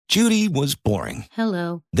Judy was boring.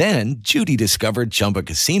 Hello. Then Judy discovered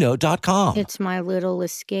ChumbaCasino.com. It's my little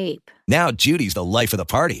escape. Now Judy's the life of the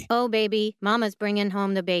party. Oh, baby, mama's bringing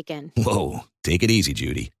home the bacon. Whoa, take it easy,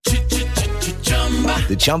 Judy.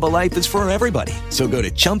 The Chumba life is for everybody. So go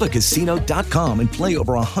to ChumbaCasino.com and play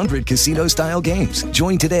over 100 casino-style games.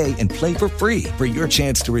 Join today and play for free for your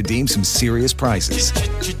chance to redeem some serious prizes.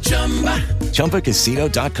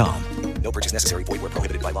 ChumbaCasino.com. No purchase necessary. Void where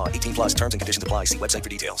prohibited by law. 18 plus terms and conditions apply. See website for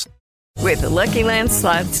details. With the Lucky Land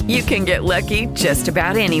Slots, you can get lucky just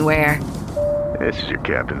about anywhere. This is your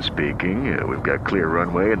captain speaking. We've got clear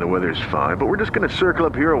runway and the weather's fine, but we're just going to circle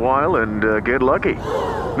up here a while and get lucky.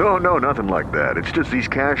 No, nothing like that. It's just these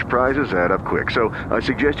cash prizes add up quick. So I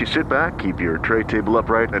suggest you sit back, keep your tray table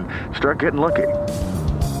upright, and start getting lucky.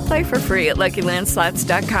 Play for free at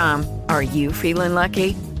LuckyLandSlots.com. Are you feeling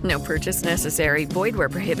lucky? No purchase necessary. Void where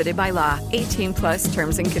prohibited by law. 18 plus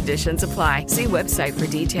terms and conditions apply. See website for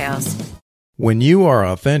details. When you are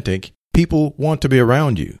authentic, people want to be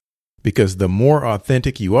around you. Because the more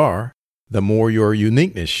authentic you are, the more your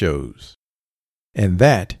uniqueness shows. And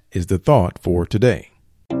that is the thought for today.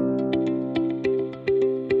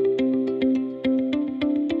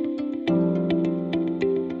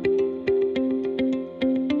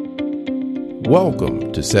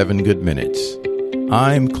 Welcome to 7 Good Minutes.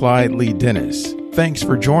 I'm Clyde Lee Dennis. Thanks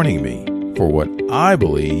for joining me for what I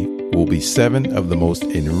believe will be 7 of the most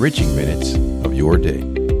enriching minutes of your day.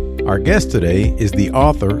 Our guest today is the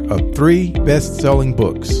author of 3 best-selling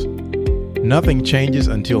books. Nothing Changes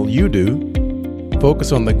Until You Do,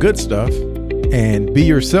 Focus on the Good Stuff, and Be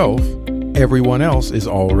Yourself, Everyone Else is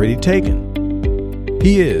Already Taken.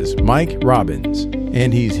 He is Mike Robbins,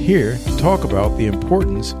 and he's here to talk about the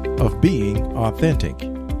importance of being authentic.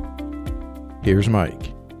 Here's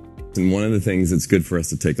Mike. And one of the things that's good for us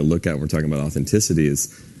to take a look at when we're talking about authenticity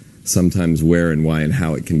is sometimes where and why and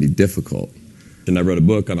how it can be difficult. And I wrote a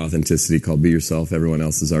book on authenticity called Be Yourself, Everyone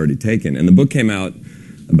Else is Already Taken. And the book came out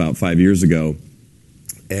about 5 years ago.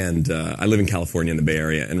 And I live in California in the Bay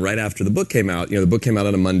Area. And right after the book came out, the book came out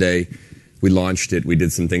on a Monday. We launched it. We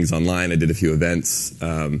did some things online. I did a few events,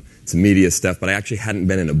 some media stuff. But I actually hadn't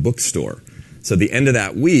been in a bookstore. So at the end of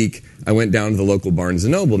that week, I went down to the local Barnes &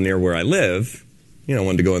 Noble near where I live.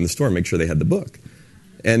 Wanted to go in the store and make sure they had the book.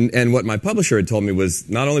 And what my publisher had told me was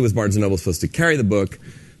not only was Barnes & Noble supposed to carry the book,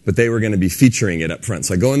 but they were going to be featuring it up front.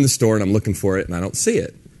 So I go in the store and I'm looking for it and I don't see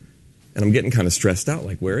it. And I'm getting kind of stressed out,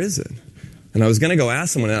 like, where is it? And I was going to go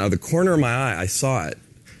ask someone, and out of the corner of my eye, I saw it.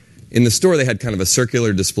 In the store, they had kind of a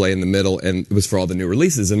circular display in the middle, and it was for all the new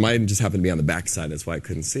releases, and mine just happened to be on the back side. That's why I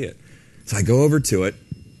couldn't see it. So I go over to it,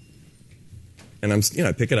 and I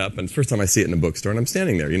pick it up, and the first time I see it in a bookstore, and I'm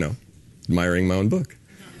standing there, admiring my own book.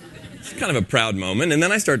 It's kind of a proud moment, and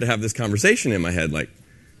then I start to have this conversation in my head, like,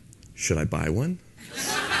 should I buy one?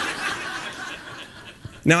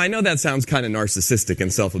 Now, I know that sounds kind of narcissistic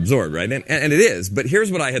and self-absorbed, right? And it is, but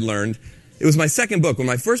here's what I had learned. It was my second book. When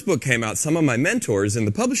my first book came out, some of my mentors in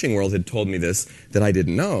the publishing world had told me this that I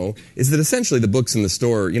didn't know, is that essentially the books in the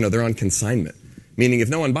store, they're on consignment. Meaning if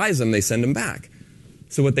no one buys them, they send them back.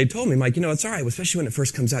 So what they told me, Mike, it's all right, especially when it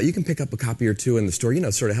first comes out. You can pick up a copy or two in the store,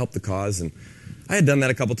 sort of help the cause. And I had done that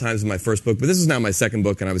a couple times in my first book, but this is now my second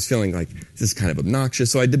book, and I was feeling like this is kind of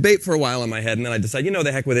obnoxious. So I debate for a while in my head, and then I decide,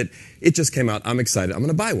 the heck with it. It just came out. I'm excited. I'm going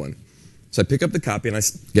to buy one. So I pick up the copy, and I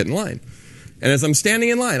get in line. And as I'm standing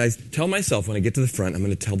in line, I tell myself when I get to the front, I'm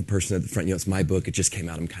going to tell the person at the front, it's my book. It just came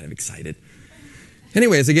out. I'm kind of excited.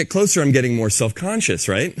 Anyway, as I get closer, I'm getting more self-conscious,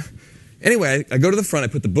 right? Anyway, I go to the front. I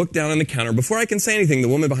put the book down on the counter. Before I can say anything, the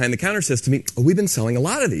woman behind the counter says to me, "Oh, we've been selling a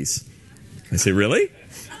lot of these." I say, "Really?"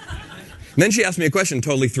 And then she asked me a question,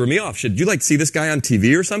 totally threw me off. She said, "Did you see this guy on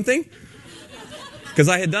TV or something?" Because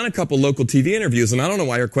I had done a couple local TV interviews, and I don't know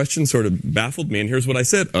why her question sort of baffled me. And here's what I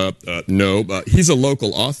said. No, he's a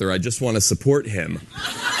local author. I just want to support him.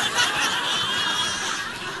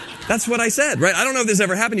 That's what I said, right? I don't know if this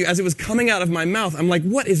ever happened to you. As it was coming out of my mouth, I'm like,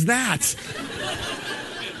 what is that?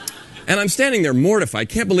 And I'm standing there mortified. I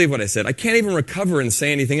can't believe what I said. I can't even recover and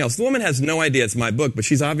say anything else. The woman has no idea it's my book, but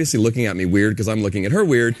she's obviously looking at me weird because I'm looking at her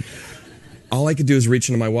weird. All I could do is reach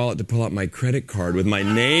into my wallet to pull out my credit card with my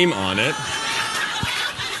name on it.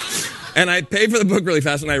 And I pay for the book really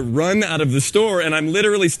fast, and I run out of the store, and I'm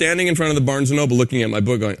literally standing in front of the Barnes & Noble looking at my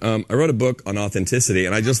book going, I wrote a book on authenticity,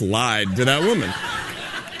 and I just lied to that woman.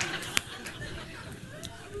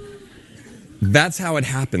 That's how it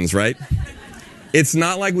happens, right? It's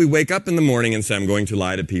not like we wake up in the morning and say, I'm going to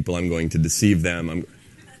lie to people, I'm going to deceive them.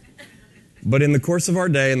 But in the course of our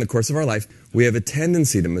day, in the course of our life, we have a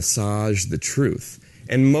tendency to massage the truth.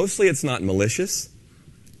 And mostly it's not malicious.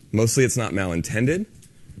 Mostly it's not malintended.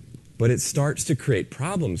 but it starts to create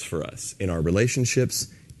problems for us in our relationships,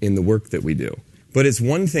 in the work that we do. But it's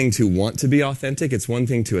one thing to want to be authentic, it's one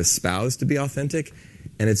thing to espouse to be authentic,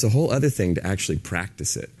 and it's a whole other thing to actually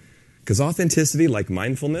practice it. Because authenticity, like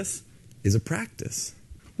mindfulness, is a practice.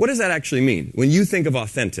 What does that actually mean? When you think of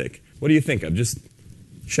authentic, what do you think of? Just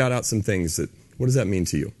shout out some things. What does that mean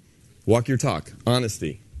to you? Walk your talk.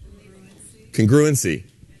 Honesty. Congruency.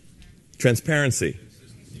 Transparency.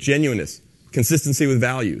 Genuineness. Consistency with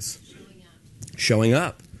values. Showing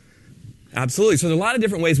up. Absolutely. So there's a lot of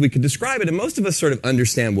different ways we could describe it, and most of us sort of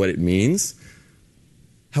understand what it means.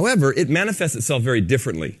 However, it manifests itself very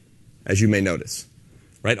differently, as you may notice.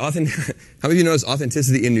 Right? How many of you notice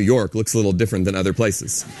authenticity in New York looks a little different than other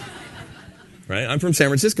places? Right? I'm from San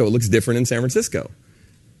Francisco. It looks different in San Francisco.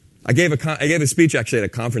 I gave a speech actually at a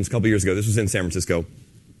conference a couple years ago. This was in San Francisco.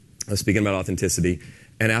 I was speaking about authenticity.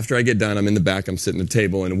 And after I get done, I'm in the back, I'm sitting at the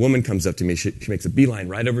table, and a woman comes up to me. She makes a beeline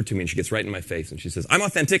right over to me, and she gets right in my face, and she says, I'm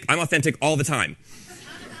authentic all the time.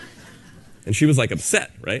 And she was like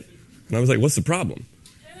upset, right? And I was like, what's the problem?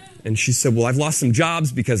 And she said, well, I've lost some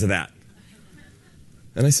jobs because of that.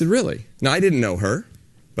 And I said, really? Now, I didn't know her,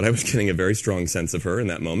 but I was getting a very strong sense of her in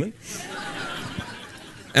that moment.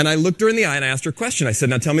 And I looked her in the eye and I asked her a question. I said,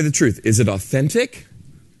 now tell me the truth. Is it authentic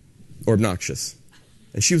or obnoxious?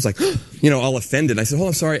 And she was like, all offended. I said, hold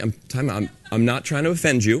on, sorry, I'm not trying to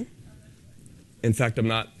offend you. In fact, I'm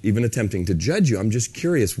not even attempting to judge you. I'm just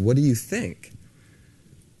curious, what do you think?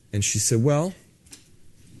 And she said, well,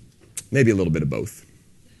 maybe a little bit of both.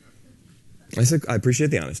 I said, I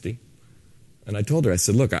appreciate the honesty. And I told her, I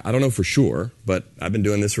said, look, I don't know for sure, but I've been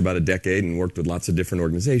doing this for about a decade and worked with lots of different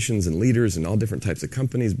organizations and leaders and all different types of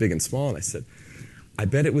companies, big and small. And I said, I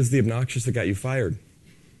bet it was the obnoxious that got you fired,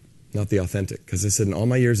 not the authentic. Because I said, in all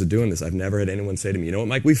my years of doing this, I've never had anyone say to me, you know what,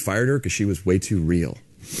 Mike, we fired her because she was way too real.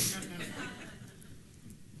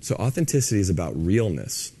 So authenticity is about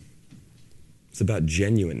realness. It's about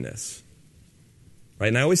genuineness. Right?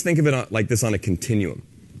 And I always think of it like this on a continuum.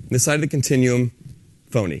 This side of the continuum,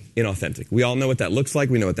 phony, inauthentic. We all know what that looks like.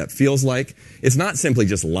 We know what that feels like. It's not simply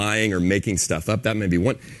just lying or making stuff up. That may be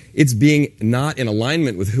one. It's being not in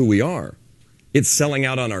alignment with who we are. It's selling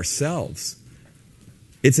out on ourselves.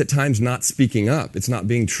 It's at times not speaking up. It's not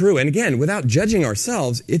being true. And again, without judging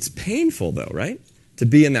ourselves, it's painful though, right? To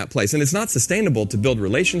be in that place. And it's not sustainable to build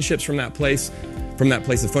relationships from that place of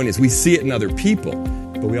phoniness. We see it in other people,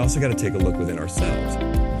 but we also got to take a look within ourselves.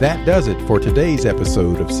 That does it for today's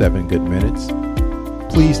episode of 7 Good Minutes.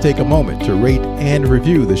 Please take a moment to rate and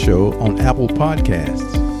review the show on Apple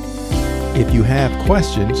Podcasts. If you have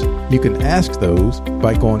questions, you can ask those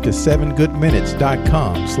by going to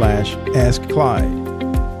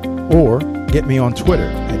 7goodminutes.com/askclyde or get me on Twitter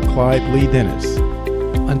at Clyde Lee Dennis.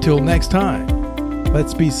 Until next time,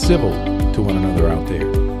 let's be civil to one another out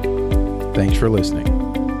there. Thanks for listening.